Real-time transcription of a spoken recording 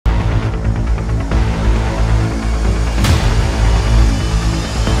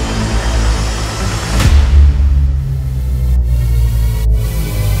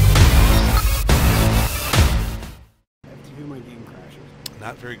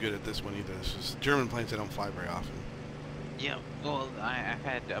good at this one either. It's just German planes I don't fly very often. Yeah, well, I've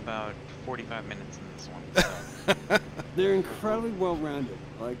had about 45 minutes in this one. So. They're incredibly well-rounded.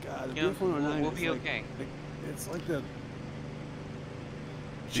 Like the BF-109 we'll be like, okay. It's like the.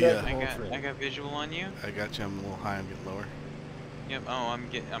 Yeah. I got visual on you. I got you. I'm a little high. I'm getting lower. Yep. Oh, I'm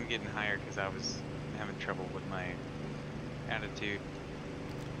getting higher because I was having trouble with my attitude.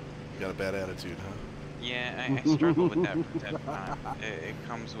 You got a bad attitude, huh? Yeah, I struggle with that from time to time. It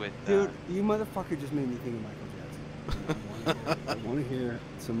comes with. Dude, you motherfucker just made me think of Michael Jackson. I want to hear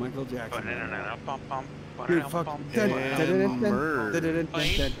some Michael Jackson. Dude, fuck.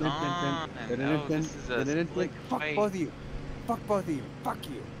 Fuck both of you. Fuck both of you. Fuck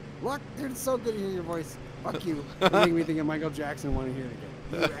you. Look, dude, it's so good to hear your voice. Fuck you. You're making me think of Michael Jackson and want to hear it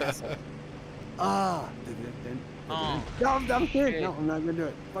again. You asshole. Ah. Oh. No, I'm kidding. No, I'm not gonna do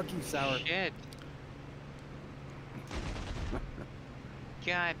it. Fuck you, Sour. Shit.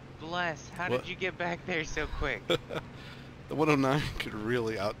 God bless. How did you get back there so quick? The 109 could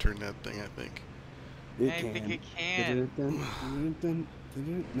really outturn that thing, I think. I think it can.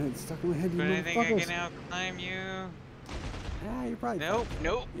 No, it's stuck in my head, you but I think I motherfuckers. can out-climb you. Yeah, you're probably Nope, fucked.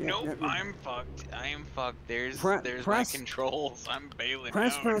 nope, Yeah, nope. yeah. I'm fucked. I am fucked. There's Press. my controls. I'm bailing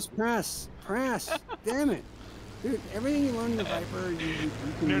Press, out. press. Damn it. Dude, everything you learn in the Viper, you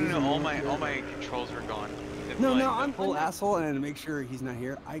can use No. in All the- my controls were gone. It's No, like, I'm full asshole, and to make sure he's not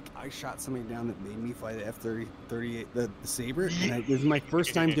here, I shot somebody down that made me fly the F-38, the Sabre, and this is my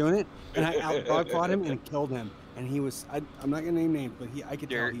first time doing it, and I out-dogfought him and killed him, and he was, I'm not gonna name names, but I could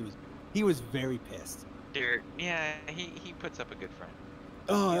tell he was very pissed. Dirt. Yeah, he puts up a good front.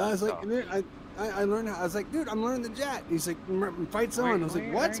 Oh, I was like, dude, I learned how, I was like, dude, I'm learning the jet. He's like, fight's on. I was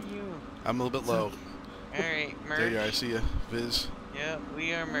like, what? I'm a little bit low. Alright, merge. There you are. I see you, Viz. Yep,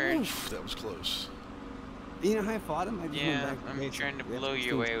 we are merged. Oof, that was close. You know how I fought him? I just went back to I'm basics. trying to blow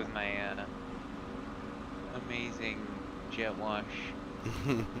you away with my amazing jet wash.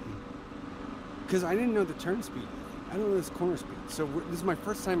 Because I didn't know the turn speed. I don't know this corner speed. So this is my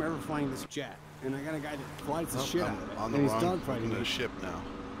first time ever flying this jet. And I got a guy that flies the shit out of it. On the and he's wrong dogfighting me. ship now.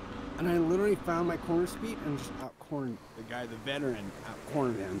 And I literally found my corner speed and just out-cornered the guy, the veteran,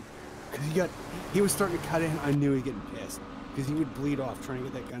 out-cornered him. Because he was starting to cut in. I knew he was getting pissed. Because he would bleed off trying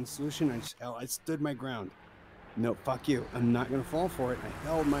to get that gun solution. I stood my ground. No, fuck you. I'm not going to fall for it. I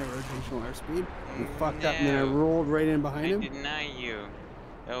held my rotational airspeed. And fucked up, and then I rolled right in behind him. I deny you.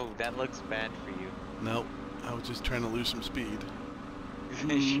 Oh, that looks bad for you. Nope. I was just trying to lose some speed.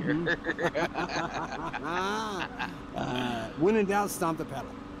 Sure. When in doubt, stomp the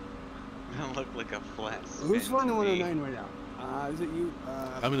pedal. That look like a flat. Who's flying the 109 right now? Is it you?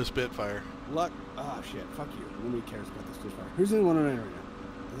 I'm in a Spitfire. Luck. Oh shit. Fuck you. Nobody cares about the Spitfire. Who's in the 109 right now?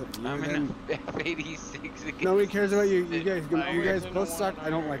 I'm in a F-86. Nobody cares about you. You guys both suck. I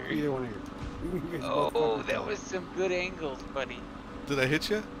don't like either one of you. Oh, that was some good angles, buddy. Did I hit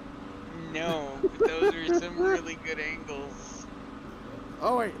you? No, those were some really good angles.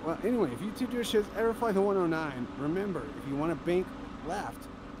 Oh wait. Well, anyway, if you two douches ever fly the 109, remember, if you want to bank left,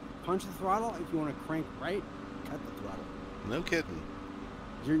 punch the throttle. If you want to crank right, cut the throttle. No kidding.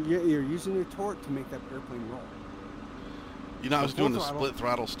 You're using your torque to make that airplane roll. You know, I was doing the split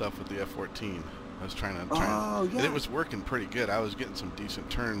throttle stuff with the F-14. I was trying to, yeah. and it was working pretty good. I was getting some decent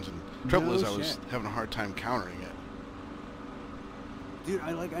turns, and trouble is I was having a hard time countering it. Dude,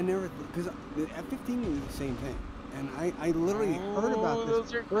 I never, because the F-15 was the same thing, and I literally heard about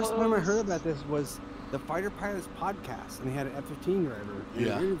this. First time I heard about this was the Fighter Pilots podcast, and they had an F-15 driver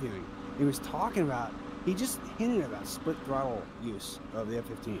interviewing. He was talking about, he just hinted about split throttle use of the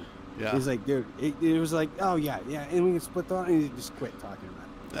F-15. Yeah. He's like, dude, it was like, oh yeah, and we can split throttle, and he just quit talking about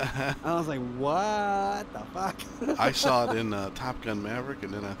it. I was like, what the fuck? I saw it in Top Gun Maverick,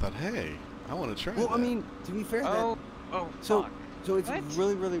 and then I thought, hey, I want to try that. I mean, to be fair, so it's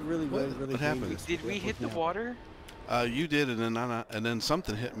really what happened? Did we hit the water? You did, and then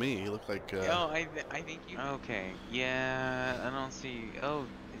something hit me. It looked like. Oh, I think you. Okay, yeah, I don't see. Oh,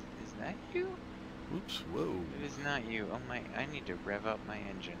 is that you? Oops! Whoa! It is not you. Oh my! I need to rev up my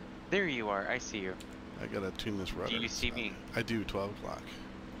engine. There you are. I see you. I gotta tune this rudder. Do you see me? I do. 12 o'clock.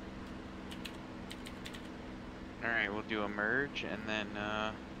 All right, we'll do a merge, and then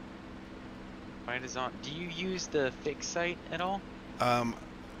fight is on. Do you use the fix site at all?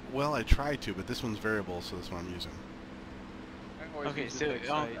 Well, I try to, but this one's variable, so that's what I'm using. Okay, so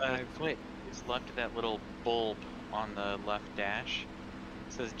click is left of that little bulb on the left dash.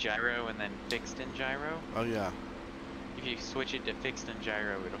 It says gyro and then fixed and gyro. Oh yeah. If you switch it to fixed and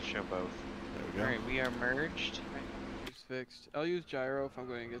gyro, it'll show both. There we go. Alright, we are merged. It's fixed. I'll use gyro if I'm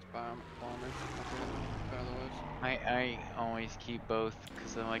going against bombers. By the way. I always keep both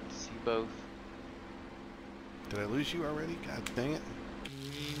because I like to see both. Did I lose you already? God dang it.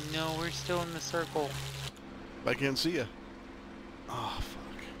 No, we're still in the circle. I can't see you. Oh, fuck.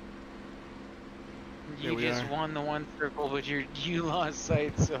 You just won the one circle, but you lost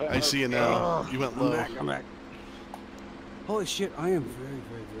sight, so I see you now. You went low. I'm back. Holy shit, I am very,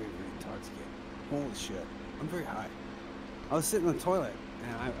 very, very, very intoxicated. Holy shit. I'm very high. I was sitting in the toilet,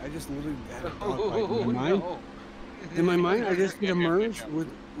 and I just literally had a dogfight in my mind. No. In my mind, I just get merged with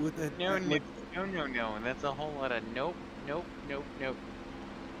a... No. That's a whole lot of nope.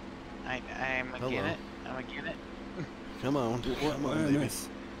 I'm again it. Come on. What are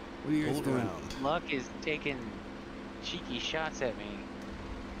you guys doing? Luck is taking cheeky shots at me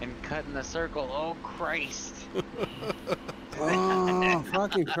and cutting the circle. Oh, Christ. Oh,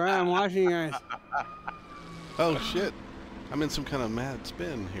 fucking crap. I'm watching you guys. Oh, shit. I'm in some kind of mad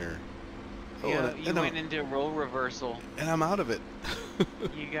spin here. Oh, yeah, you went into roll reversal. And I'm out of it.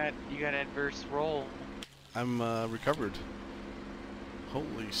 you got adverse roll. I'm recovered.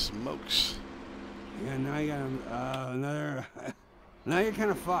 Holy smokes. Yeah, now you got another... Now you're kind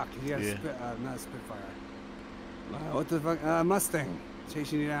of fucked. You got not a Spitfire. What the fuck? Mustang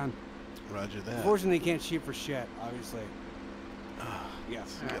chasing you down. Roger that. Fortunately, you can't shoot for shit, obviously.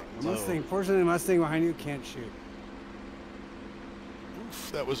 Yes. Mustang. Fortunately, the Mustang behind you can't shoot.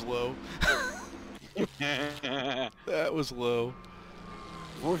 Oof, that was low. That was low.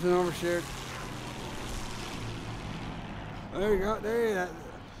 Fortunately, overshoot. There you go. There you go.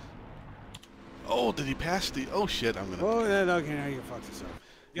 Oh, did he pass the... Oh, shit, I'm gonna... Oh, yeah, okay, now you fucked yourself.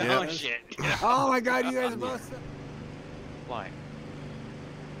 Yeah. Oh, shit. Oh, my God, you guys both... Fly.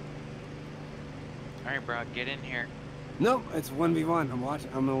 Alright, Brock, get in here. Nope, it's 1v1. I'm watching.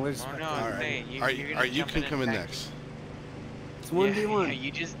 I'm gonna lose. Oh, no, all right. You can come in next. It's 1v1. Yeah,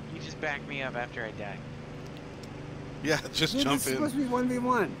 you just back me up after I die. Yeah, just jump It's in. supposed to be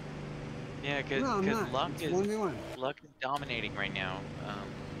 1v1. Yeah, because luck is 1v1. Luck is dominating right now.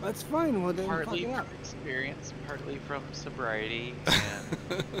 That's fine. Well, then partly from experience, partly from sobriety.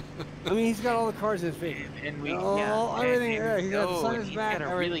 And I mean, he's got all the cards in his favor. And we, everything. Yeah, he's got the sun in his back. He's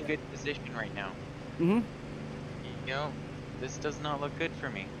got a really good position right now. Mm-hmm. You know, this does not look good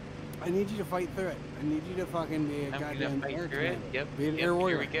for me. I need you to fight through it. I need you to fucking be a goddamn air through it. Yep. Be an air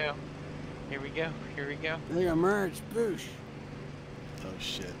warrior. Here we go. There you go. Merge. Boosh. Oh,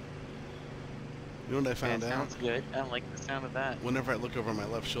 shit. You know what I found out? Sounds good. I like the sound of that. Whenever I look over my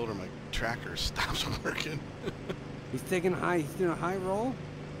left shoulder, my tracker stops working. He's doing a high roll.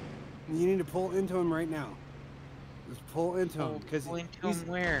 You need to pull into him right now. Just pull into him. Pull into him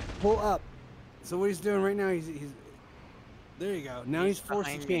where? Pull up. So what he's doing right now, he's there you go. Now he's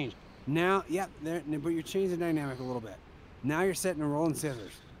forced to change. Now, yep, there, but you're changing the dynamic a little bit. Now you're setting a rolling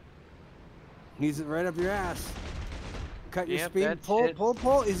scissors. He's right up your ass. Cut your speed.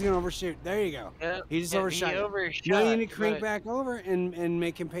 Pull. He's gonna overshoot. There you go. Yep, he just overshot. Now you need to crank back over and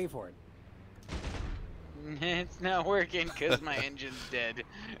make him pay for it. It's not working because my engine's dead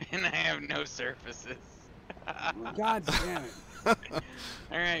and I have no surfaces. God damn it.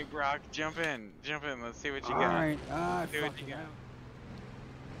 All right, Brock, jump in. Let's see what you got. All right. See what you got.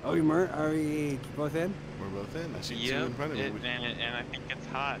 Oh, are we both in? We're both in. I see two in front of me. And I think it's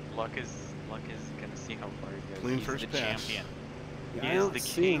hot. Luck is gonna see how far he goes. Clean He's first the pass. champion. Yeah, He is the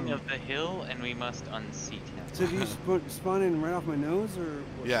king of the hill, and we must unseat him. So do you spawn in right off my nose, or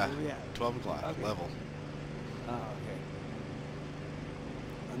what? Yeah. 12 o'clock level. Oh, okay.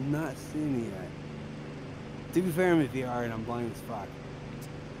 I'm not seeing you yet. To be fair, I'm in VR and I'm blind as fuck.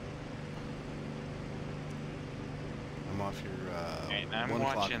 I'm off your and I'm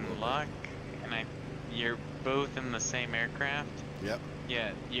watching Luck, and you're both in the same aircraft. Yep.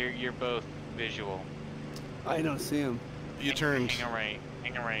 Yeah, you're both visual. I don't see him. You turned.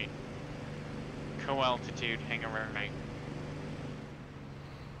 Hang a right. Co-altitude, hang a right.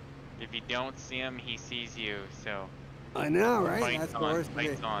 If you don't see him, he sees you, so... I know, right? Fight's That's the on, worst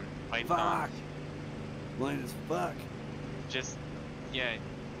fight's thing. on, fight's Fuck. on. Blind as fuck. Just, yeah,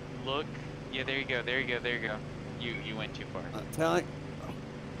 look. Yeah, there you go. You went too far. Telling.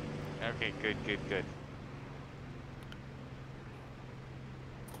 Okay, good.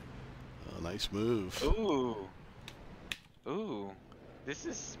 Oh, nice move. Ooh, this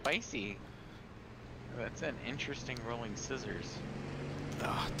is spicy. That's an interesting rolling scissors.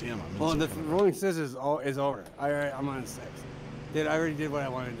 Ah, damn, I'm in Well, the some rolling scissors is over. I'm on 6. I already did what I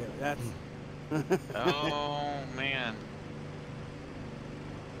wanted to do. That's... Oh, man.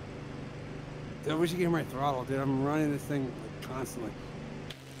 Dude, we should get my throttle, dude. I'm running this thing constantly.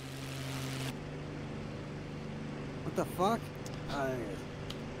 What the fuck? There it is.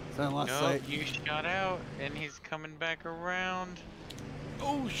 So I lost No, sight. you shot out, and he's coming back around.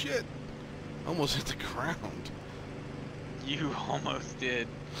 Oh shit! Almost hit the ground. You almost did.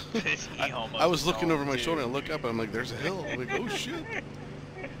 He almost I was looking over my dude. shoulder and I look up and I'm like, there's a hill. I'm like, oh shit.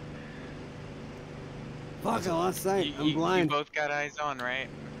 Fuck, I lost sight. I'm blind. You both got eyes on, right?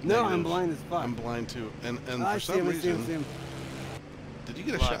 No, Negative. I'm blind as fuck. I'm blind too. And I for see some him, I see him, I see reason, him. did you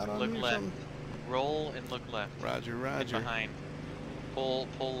get a Look, shot on look me or left. something? Roll and look left. Roger, And roger. behind. Pull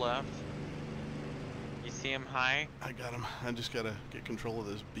left. You see him high? I got him. I just gotta get control of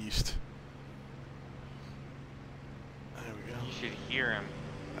this beast. There we go. You should hear him.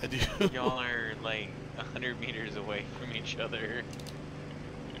 I do. Y'all are like 100 meters away from each other.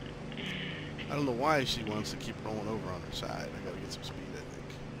 I don't know why she wants to keep rolling over on her side. I gotta get some speed,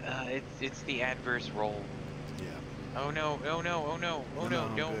 I think. It's the adverse roll. Yeah. Oh no, oh no, oh no, oh no,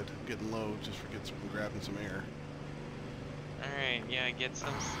 I'm don't. good. I'm getting low just for grabbing some air. Alright, yeah, get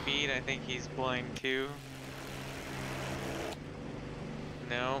some speed. I think he's blind too.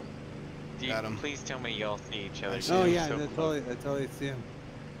 No. Got him. Please tell me y'all see each other. see Oh him. yeah, So I totally see him.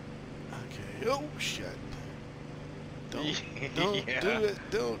 Okay. Oh shit. Don't Yeah. do it.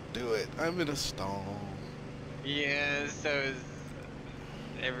 Don't do it. I'm in a stall. Yeah, so is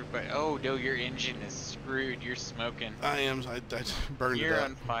everybody. Oh no, your engine is screwed. You're smoking. I am. I burned You're it up.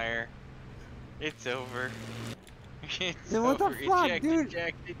 on fire. It's over. It's Man, what the over. fuck, Eject, dude?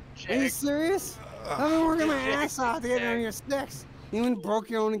 eject, Are you eject. serious? I've been working my Eject, ass off to get on eject. your sticks. You even broke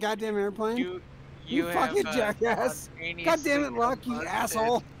your own goddamn airplane? You have fucking a jackass. spontaneous God damn it, Luck, you combustion.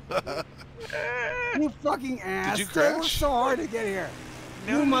 asshole. You fucking ass. you That crash? was so hard to get here.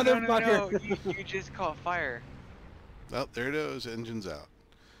 No, You no, no, motherfucker. no, no. You just caught fire. Oh, there it is. Engine's out.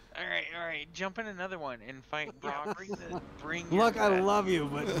 All right. Jump in another one and fight Brock. Bring your Look, I fat- love you,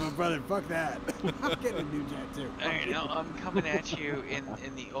 but my brother, fuck that. I'm getting a new jet too. All right, now I'm coming at you in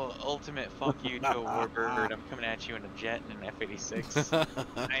the ultimate fuck you to a warbird. I'm coming at you in a jet and an F-86.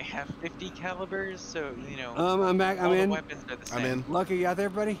 I have 50 calibers, so you know. I'm back. all I'm the in. weapons are the same. I'm in. Lucky, you out there,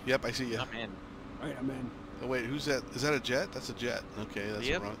 buddy? Yep, I see you. I'm in. All right, I'm in. Oh wait, who's that? Is that a jet? That's a jet. Okay, that's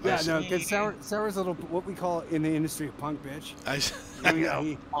Yep. wrong. Yeah, I see. no, because Sour's little, what we call in the industry, a punk bitch. I see. He's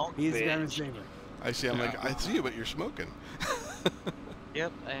bitch. Garmin Saber. I see. I'm like, I see you, but you're smoking.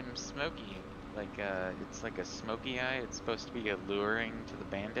 Yep, I'm smoky. Like it's like a smoky eye. It's supposed to be alluring to the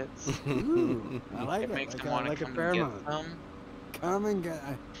bandits. Ooh, I like it. Makes Like, them want to like a come and get pheromone. some. Come and get.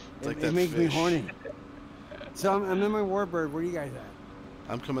 like It that makes me fish. horny. So I'm in my warbird. Where are you guys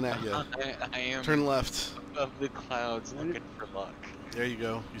at? I'm coming at you. I am Turn left. above the clouds What looking for luck. There you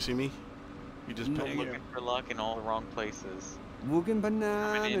go. You see me? You just No. picked I'm me. looking for luck in all the wrong places. Wookin'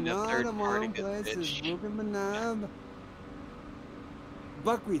 banana Coming in into all third the party wrong this places. bitch. Wookin' banana.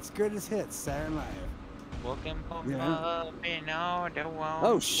 Buckwheat's greatest hits, Saturday Night Live. Looking for Yeah. love in all the wrong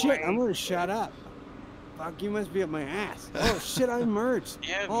Oh shit, I'm gonna places. shut up. Fuck, you must be up my ass. Oh shit, I merged.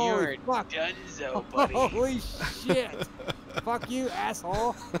 Yeah, Holy you're fuck. donezo, buddy. Holy shit. Fuck you,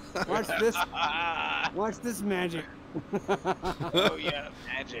 asshole. Watch this. Watch this magic. Oh yeah,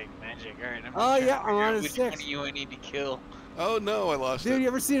 magic. All right, I'm Oh, just yeah, trying to I'm figure on out a which 6. one of you I need to kill. Oh no, I lost Dude, it. you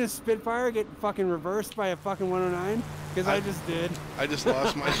ever seen a Spitfire get fucking reversed by a fucking 109? Because I just did. I just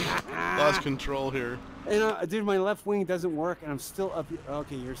lost my lost control here. And dude, my left wing doesn't work, and I'm still up.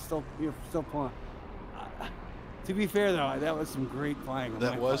 Okay, you're still pulling. To be fair though, that was some great flying. on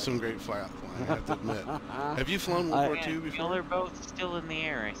That my was part. some great flying, I have to admit. Have you flown World War II Y'all before? are both still in the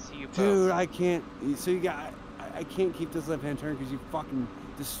air. I see you both. Dude, I can't. So you got. I can't keep this left-hand turn because you fucking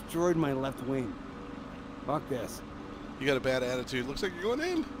destroyed my left wing. Fuck this. You got a bad attitude. Looks like you're going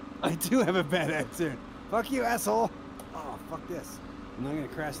in. I do have a bad attitude. Fuck you, asshole. Oh, fuck this. I'm not gonna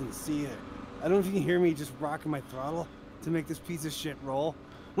crash in the sea either. I don't know if you can hear me just rocking my throttle to make this piece of shit roll,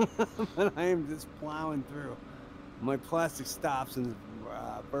 but I am just plowing through. My plastic stops and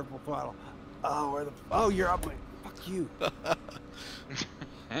purple throttle. Oh, where the? Oh, you're up my. Fuck you.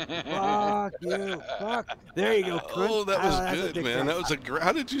 Fuck you. Fuck. There you go. Cunt. Oh, that was that's a good, dick man. crack. That was a.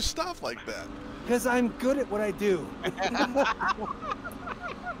 How did you stop like that? Because I'm good at what I do.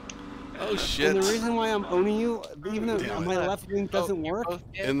 Oh shit! And the reason why I'm owning you, even though Damn my it. left wing doesn't you're work, both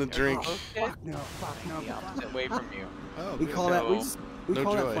dead? In the You're drink. both dead? fuck no, fuck no. The opposite way from you. Oh, We good. call that, we So, call no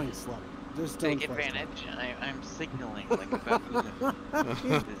that joy. playing slow. Just Take don't play advantage. I'm signaling like a baboon.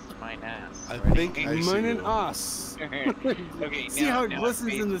 This is my ass. I Ready? think I see Mine and you. us. Okay, See now, how it now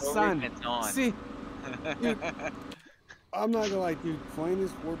glistens face in the forward sun. and it's on. See, dude, I'm not gonna lie, dude. Flying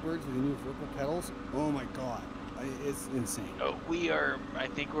these warbirds with the new vertical pedals, oh my god, it's insane. Oh, I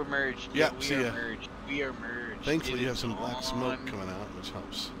think we're merged. Yeah, we see are ya. merged. We are merged. Thankfully, It you have is some black smoke on. coming out, which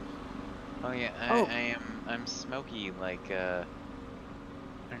helps. Oh yeah, Oh. I'm smoky like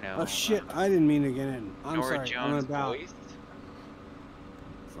I don't know. Oh shit! I didn't mean to get in. I'm Nora sorry. Jones I'm about. voice?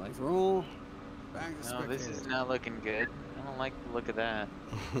 Slice roll. Back to No, this is not looking good. I don't like the look of that.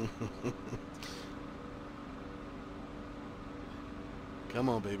 Come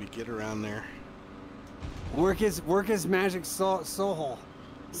on, baby, get around there. Work his magic soul hole.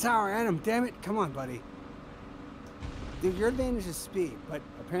 Sorry, Adam. Damn it! Come on, buddy. Dude, your advantage is speed, but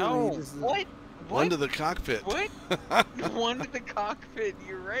apparently this is. What? One to the cockpit. What? One to the cockpit.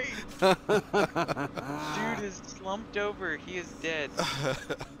 You're right. Dude is slumped over. He is dead. You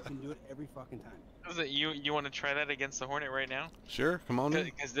can do it every fucking time. You want to try that against the Hornet right now? Sure, come on in.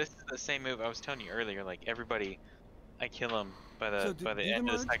 Because this is the same move I was telling you earlier. Like everybody, I kill him by the So do end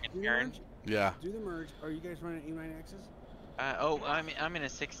of the second turn. Yeah. Do the merge. Are you guys running A9X's? I'm in a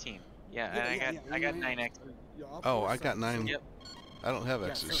 16. Yeah, I got 9X. Oh, I got 9. Yep. I don't have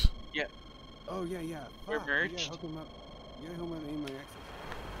X's. So, Yep. Oh yeah. We're Fuck, merged. You gotta hook him up. You gotta hook him up in my X's.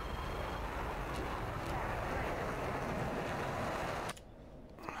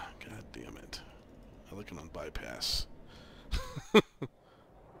 God damn it. I'm looking on bypass. The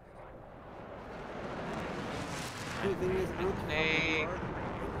thing is, I don't Hey.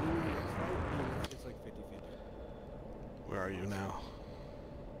 It's like 50-50. Where are you now?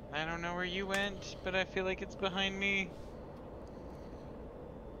 I don't know where you went, but I feel like it's behind me.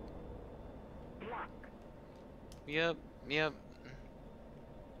 Yep.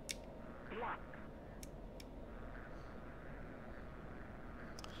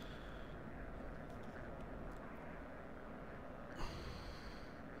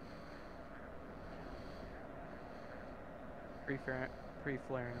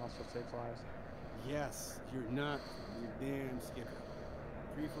 Pre-flaring also saves lives. Yes, you're damn skipper.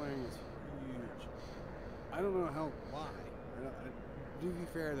 Pre-flaring is huge. I don't know why. To be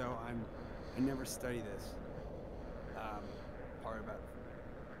fair though, I never study this. Part about.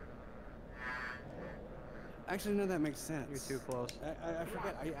 Actually, no, that makes sense. You're too close. I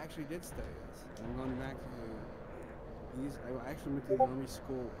forget. I actually did study this. I'm going back to these. I actually went to the Army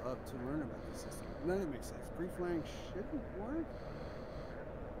School to learn about this system. None of it makes sense. Pre-flaring shouldn't work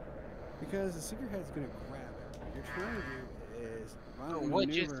because the secret head's going to grab it. What you're trying to do is What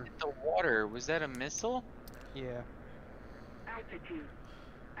just hit the water? Was that a missile? Yeah. Altitude.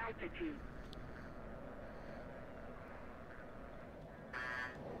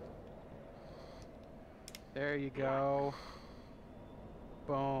 There you go.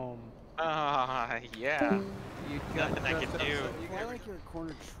 Boom. Ah, yeah. Nothing I can do. I like your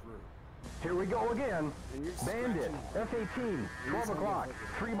corner true. Here we go again. And you're Bandit, scratching- F-18, 12 o'clock,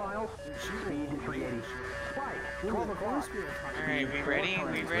 3 miles, speed 380. Spike, 12 o'clock. Alright, we ready?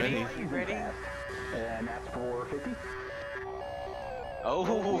 We ready? You ready? And that's 450.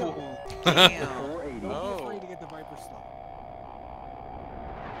 Oh, damn. 480. Oh, Afraid to get the Viper slow.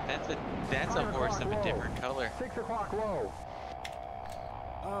 that's a horse of a different color. 6 o'clock low.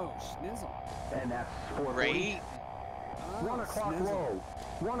 Oh, schnizzle. And that's 440. Right? Oh, 1 o'clock schnizzle. low.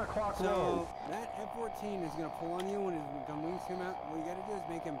 1 o'clock So low. that F-14 is gonna pull on you when the wings come out. What you gotta do is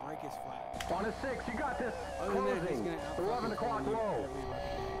make him break his flag. On a 6, you got this. Other than that, he's Closing. gonna out 11 o'clock low.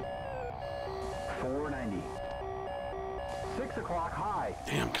 490. 6 o'clock high.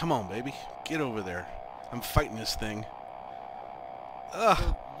 Damn, come on, baby. Get over there. I'm fighting this thing.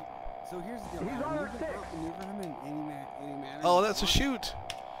 Ugh. So here's the deal. He's Adam, on you our can 6. outmaneuver him in any manner. Oh, you that's a want, shoot.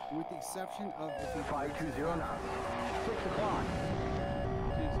 With the exception of if he 520 knots. 6 o'clock.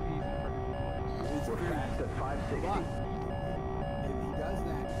 It's We're very fast at 560. But if he does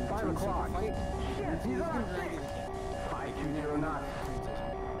that, in 5 terms of the o'clock. fight, Shit, he's on gonna our drag 6. you to death. 520 knots.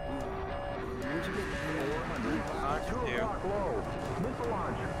 Once you get 400. 2 Yeah. o'clock low. Missile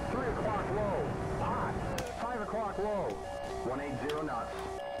launch. 3 o'clock low. Hot. 5 o'clock low. 180 knots.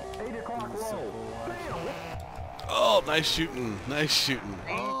 8 o'clock low. Bam! Oh, nice shooting. Nice shooting.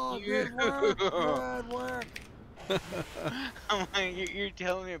 Oh, Thank good work. Good work. I'm like, you're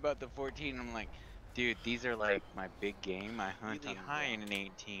telling me about the 14. I'm like, dude, these are like my big game. I hunt really high in an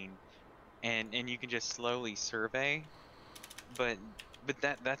 18, and you can just slowly survey. But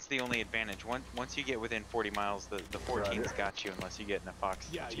that's the only advantage. Once you get within 40 miles, the 14's got you unless you get in a Fox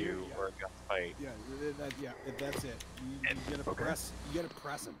 2 or a gunfight. Yeah, that's it. You gotta press. You gotta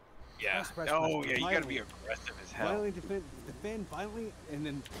press him. Yeah. Press, Oh press, yeah, you gotta be violently. aggressive as hell. Violently defend violently, and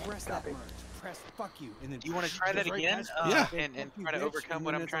then press that merge. Press fuck you, and then. Do you want to try that right again? past Yeah. And fuck you, try to bitch, overcome and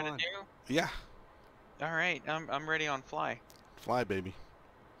what then I'm it's trying on. to do? Yeah. All right, I'm ready on fly. Fly, baby.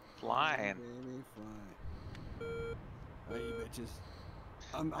 Flying. Baby, fly. Hey, you bitches.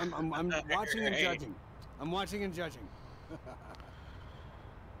 I'm watching and Hey. judging. I'm watching and judging.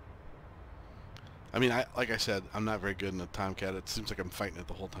 I mean, like I said, I'm not very good in the Tomcat. It seems like I'm fighting it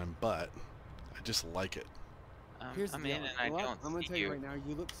the whole time, but I just like it. Here's I'm the in deal. and I Well, don't I'm gonna see tell you you. right now,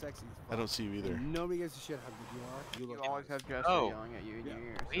 you look sexy as fuck. I don't see you either. And nobody gives a shit how good you are. You You look always nice. have Jester Oh. yelling at you in Yeah. your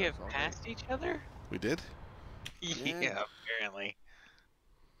ear. We so have it's all passed each other? We did? Yeah, apparently.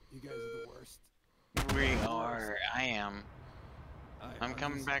 You guys are the worst. We are. I am. I'm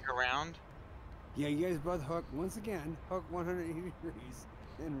coming back around. Yeah, you guys both hook once again. Hook 180 degrees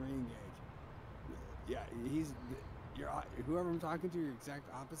and re-engage. Yeah, whoever I'm talking to, you're exact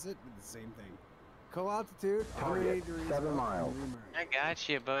opposite, but the same thing. Co-altitude, 180 Target, degrees. 7 hook, miles. and remerge. I got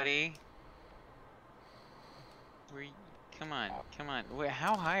you, buddy. Come on, come on. Wait,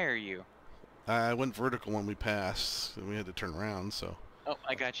 how high are you? I went vertical when we passed, and we had to turn around, so. Oh,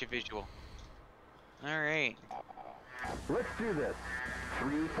 I got you visual. All right. Let's do this.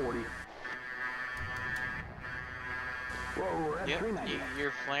 340. Whoa, we're at Yep, 390.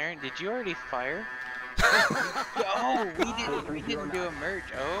 you're flaring. Did you already fire? Oh, we didn't do a merge.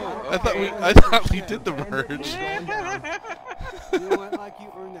 Oh, okay. I thought we did the merge. You know what, like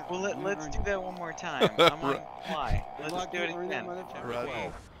you earned that. Well, one. You let's earned do it. that one more time. I'm on fly. Let's Luck do you it earned that again. motherfucker.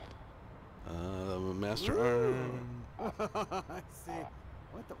 Roger. Whoa. Master arm. I see.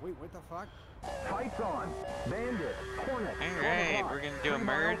 Wait, what the fuck? Fights on. Bandit. Hornet. All right, we're gonna do a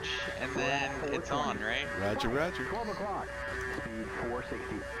merge, and then it's on, right? Roger, roger. 12 o'clock. Speed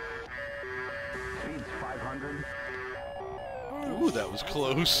 460. Speed's 500. Ooh, that was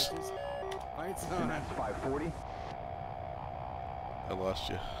close. Fights And on. that's 540. I lost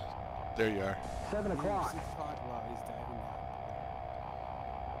you. There you are. 7 o'clock. 6 o'clock low. He's diving down.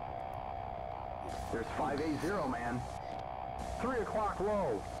 There's 580, man. 3 o'clock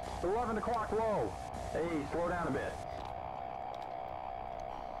low. 11 o'clock low. Hey, slow down a bit.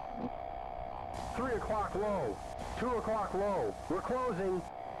 3 o'clock low. 2 o'clock low. We're closing.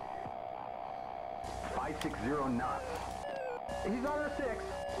 560 knots. He's on a 6.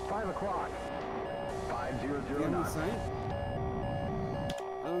 5 o'clock. 500 You have any knots. sight?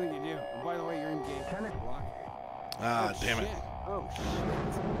 I don't think you do. And by the way, you're in gate 10 block. Ah, Oh, damn it. shit. Oh,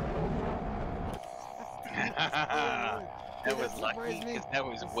 shit. That was That lucky, surprised me. because that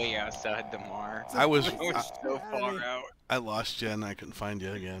was way outside the mar. I was It was so far out. I lost you and I couldn't find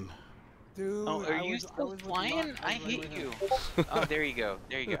you again. Dude, Oh, are I you was still with flying? Luck. I was right hit with you. him. Oh, there you go.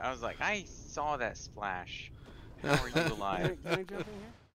 There you go. I was like, I saw that splash. How are you alive? Can I jump in here?